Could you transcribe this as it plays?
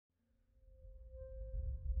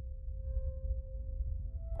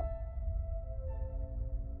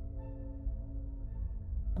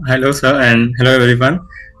Hello, sir, and hello, everyone.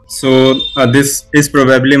 This is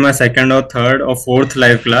probably my second or third or fourth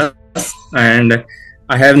live class, and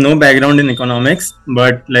I have no background in economics.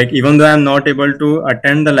 But like, even though I'm not able to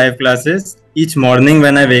attend the live classes, each morning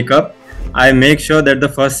when I wake up, I make sure that the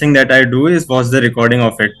first thing that I do is watch the recording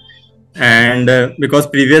of it. And because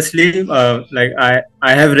previously, I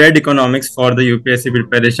have read economics for the UPSC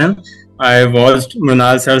preparation. I watched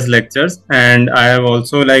Mrunal sir's lectures, and I have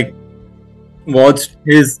also watched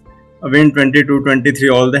his Win 22, 23,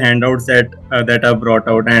 all the handouts that are brought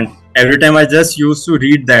out, and every time I just used to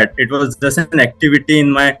read that. It was just an activity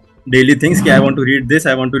in my daily things. I want to read this,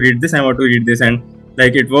 I want to read this, I want to read this, and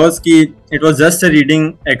like it was just a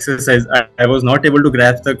reading exercise. I was not able to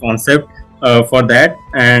grasp the concept for that,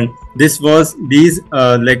 and these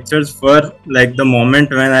lectures were like the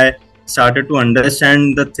moment when I started to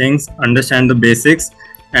understand the things, understand the basics,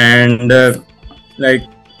 and like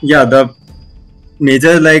yeah the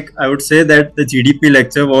major, like I would say that the GDP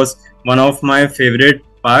lecture was one of my favorite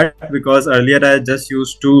part, because earlier I just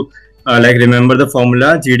used to remember the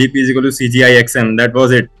formula GDP is equal to CGIXM. That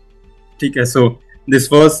was it. Okay, so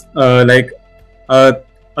this was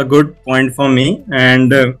a good point for me.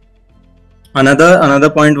 And another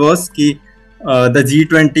point was the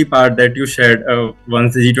G20 part that you shared.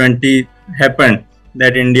 Once the G20 happened,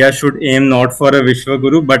 that India should aim not for a Vishwa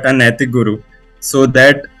Guru but a Naitik Guru. So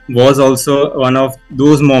that was also one of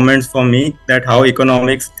those moments for me, that how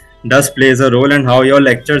economics does plays a role, and how your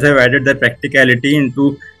lectures have added the practicality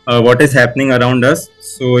into what is happening around us.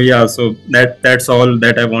 So yeah, so that's all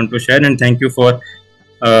that I want to share, and thank you for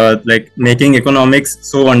making economics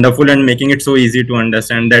so wonderful and making it so easy to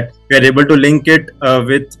understand, that we are able to link it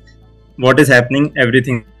with what is happening,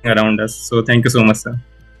 everything around us. So thank you so much, sir.